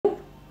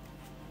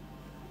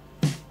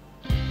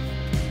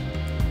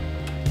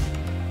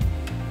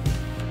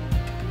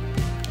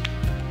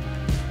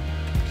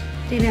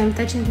Really, I'm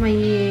touching my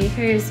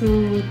hairs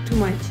too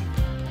much.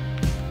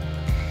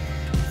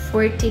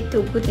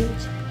 42, good age.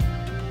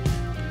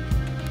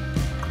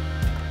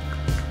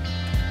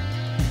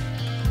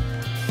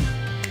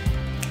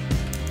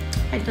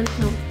 I don't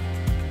know.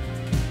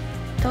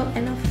 Tall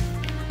enough.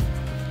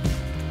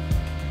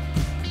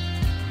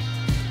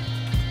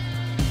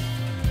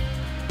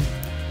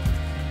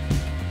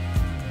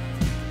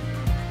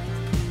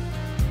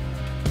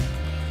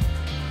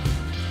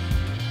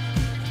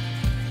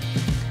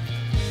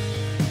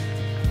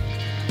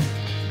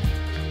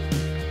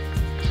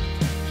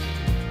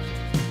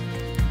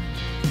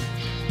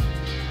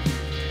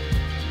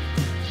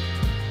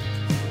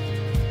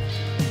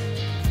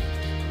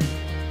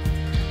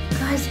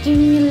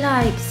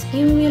 Guys,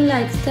 give me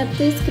likes, tap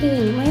the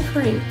screen, my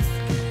friends,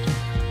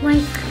 my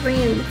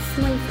friends,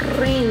 my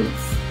friends.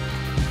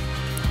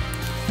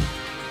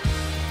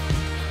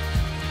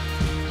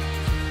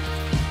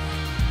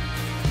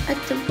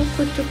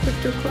 Atabuku tuku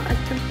tuku,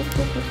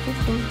 atabuku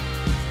tuku.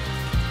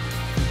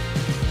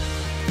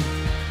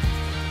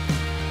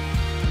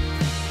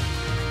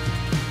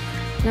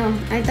 No,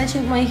 I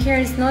touching my hair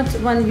is not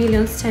 1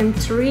 billionth time,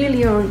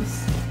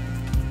 trillions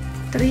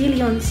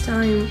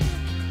time.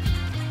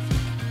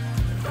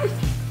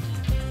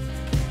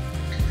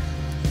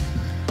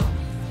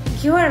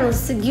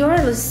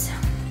 Girls,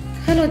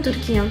 hello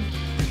Turkey.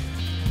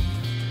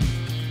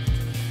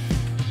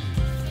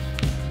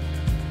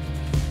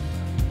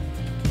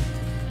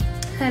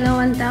 Hello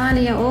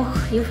Antalya, oh,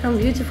 you're from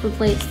beautiful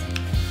place.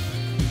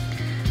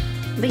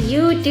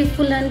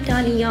 Beautiful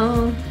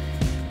Antalya.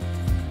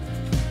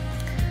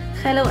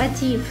 Hello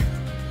Atif.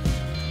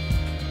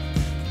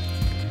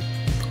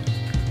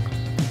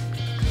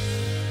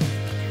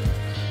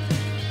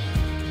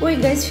 Oh,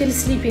 you guys feel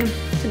sleepy.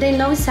 Today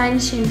no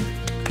sunshine.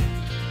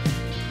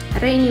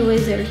 Rainy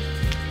weather.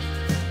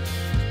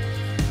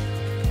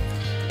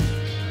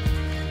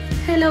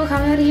 Hello,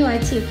 how are you,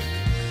 Atif?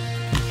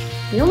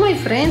 You're my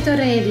friend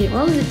already,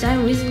 all the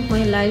time visiting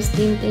my live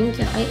stream. Thank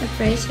you, I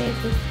appreciate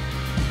it.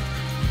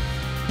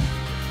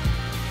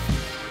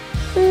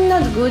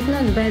 Not good,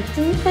 not bad.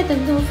 I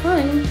don't know,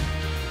 fine.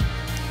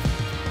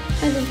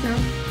 I don't know.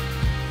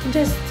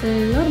 Just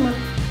normal.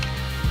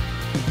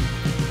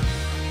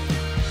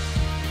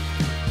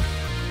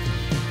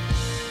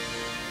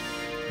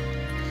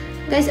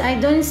 Guys, I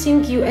don't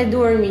think you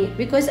adore me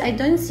because I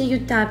don't see you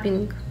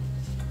tapping.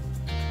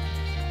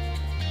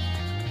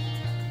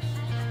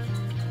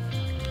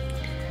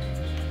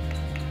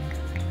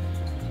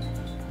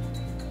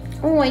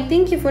 Oh, I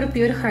thank you for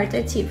pure heart,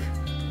 Atif.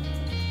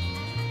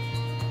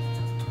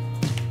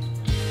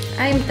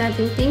 I am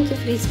tapping. Thank you,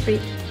 free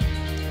spirit.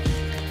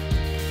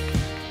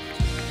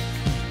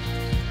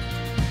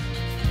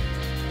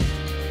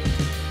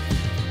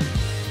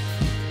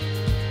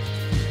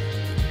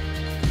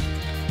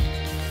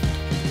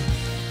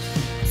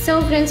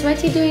 So friends, what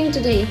are you doing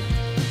today?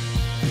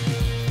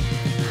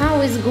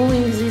 How is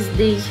going this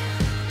day?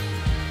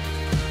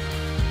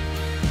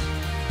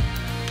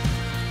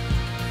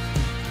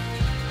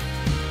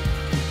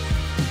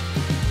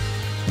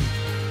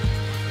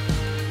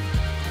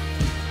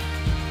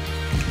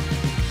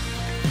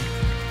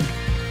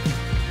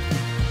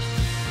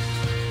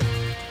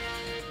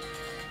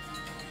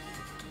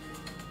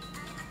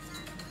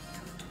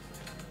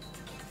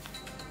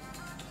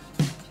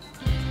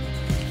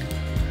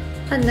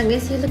 And then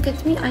guys, you look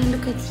at me, I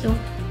look at you.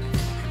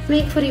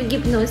 Make for you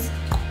give nose.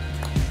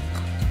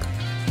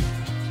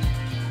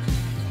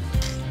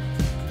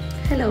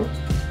 Hello.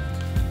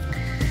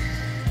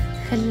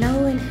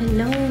 Hello and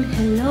hello and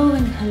hello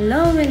and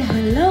hello and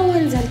hello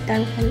and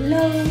Zaltan,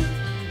 hello.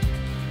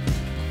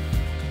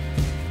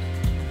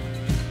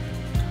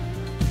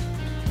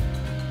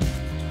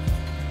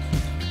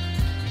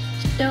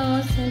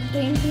 Stars and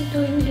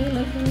twinkle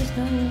like in the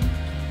snow.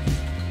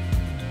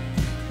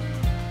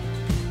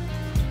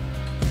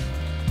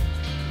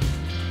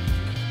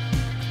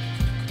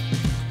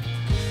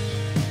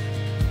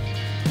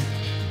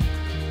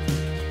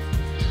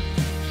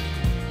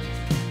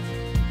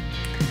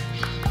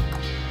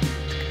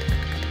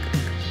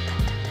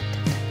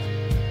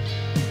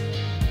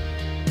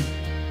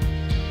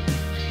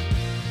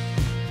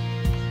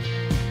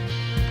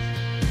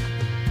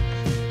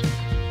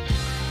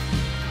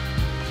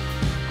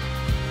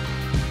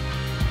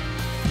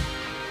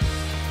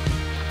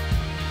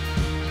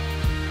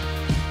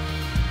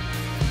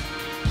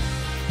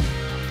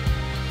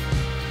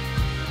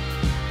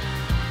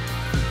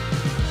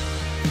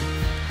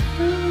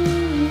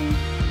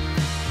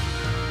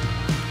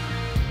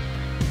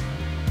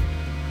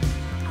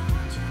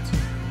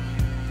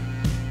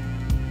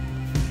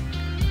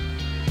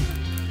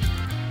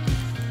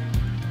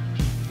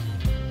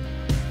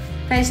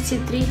 Почти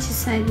 3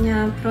 часа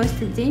дня,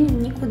 просто день в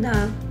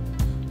никуда.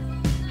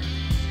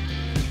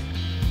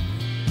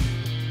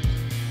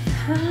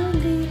 How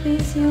deep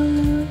is your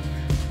love?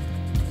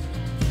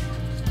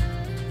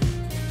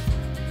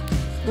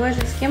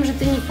 Боже, с кем же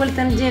ты, Николь,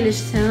 там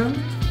делишься, а?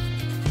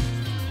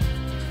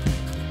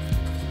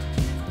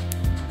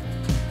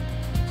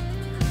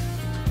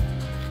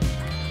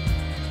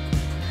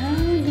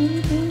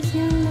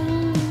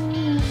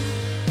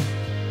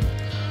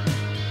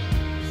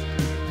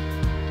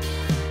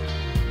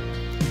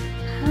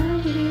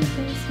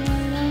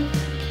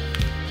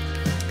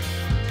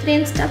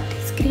 Friends, tap the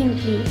screen,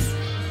 please.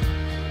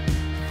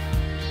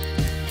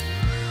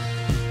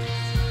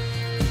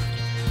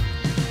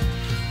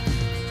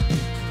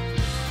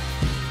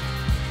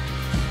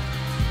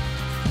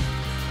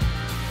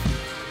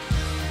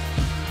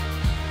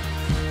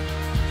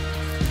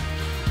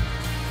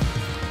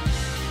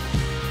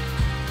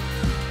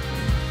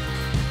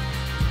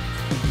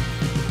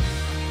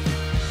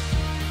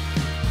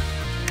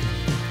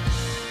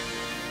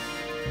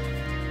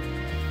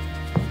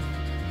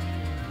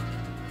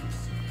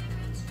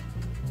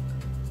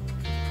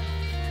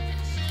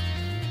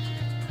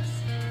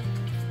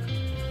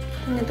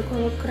 У меня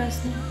такой вот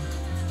красный.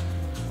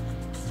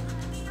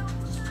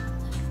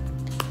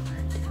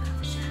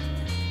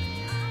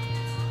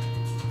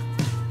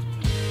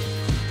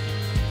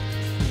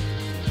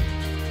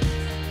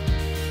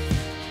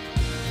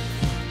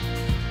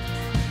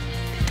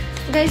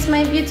 Guys,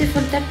 my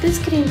beautiful, tap the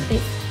screen,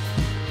 please.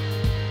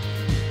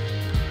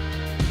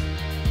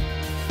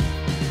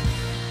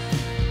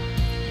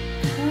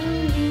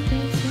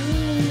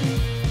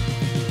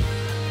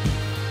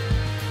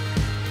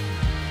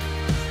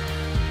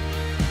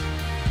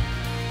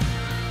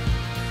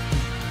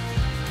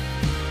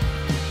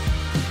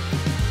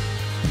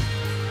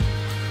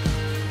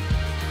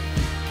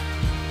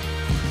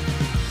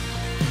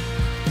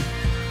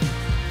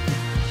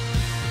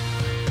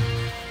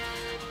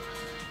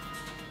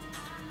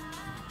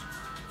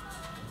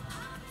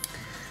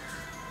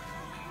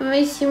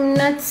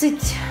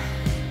 Восемнадцать.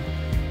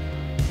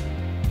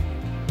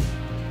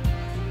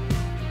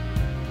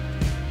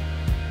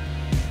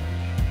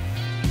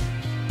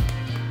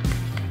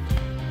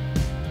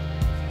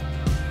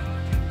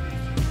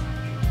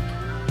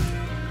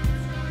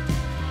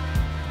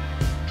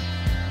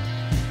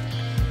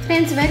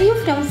 Friends, where are you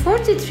from?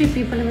 43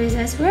 people with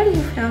us. Where are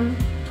you from?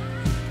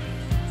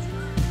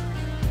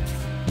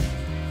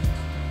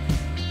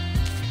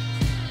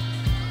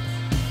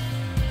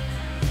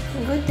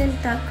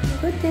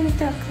 Guten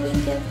Tag,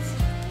 wie geht's?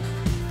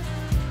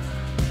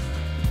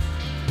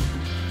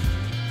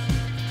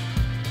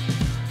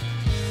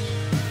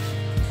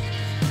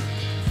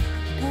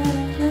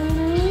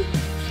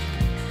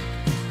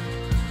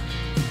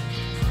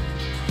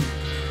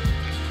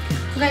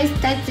 Guys,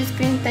 touch the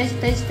screen,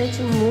 touch,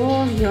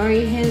 move your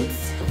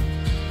hands.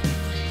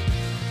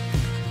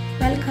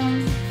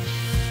 Welcome.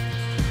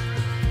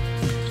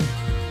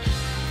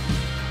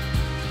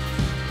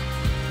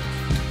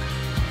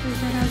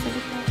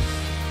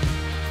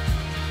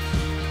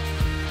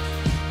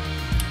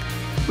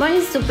 My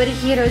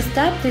superheroes,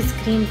 tap the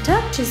screen,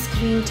 touch the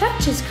screen,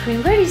 touch the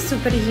screen. Where is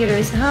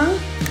superheroes, huh?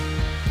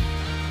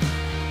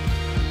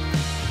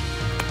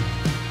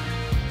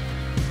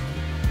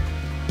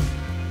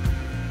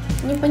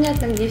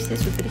 Непонятно, где все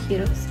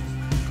superheroes.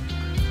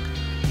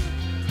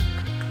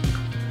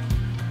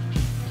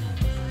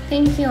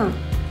 Thank you.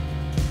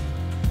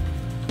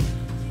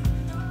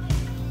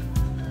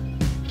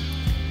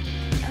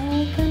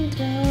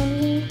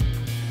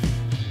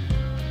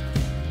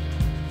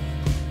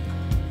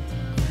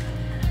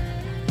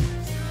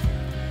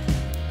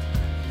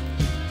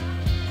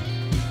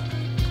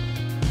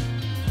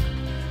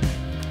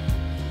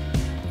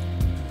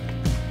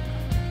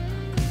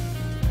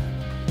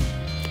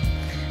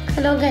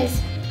 Hello guys.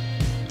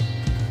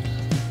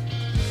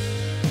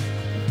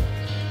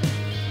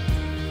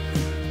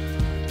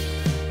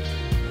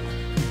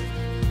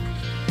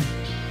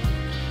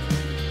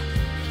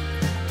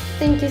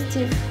 Thank you,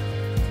 Steve.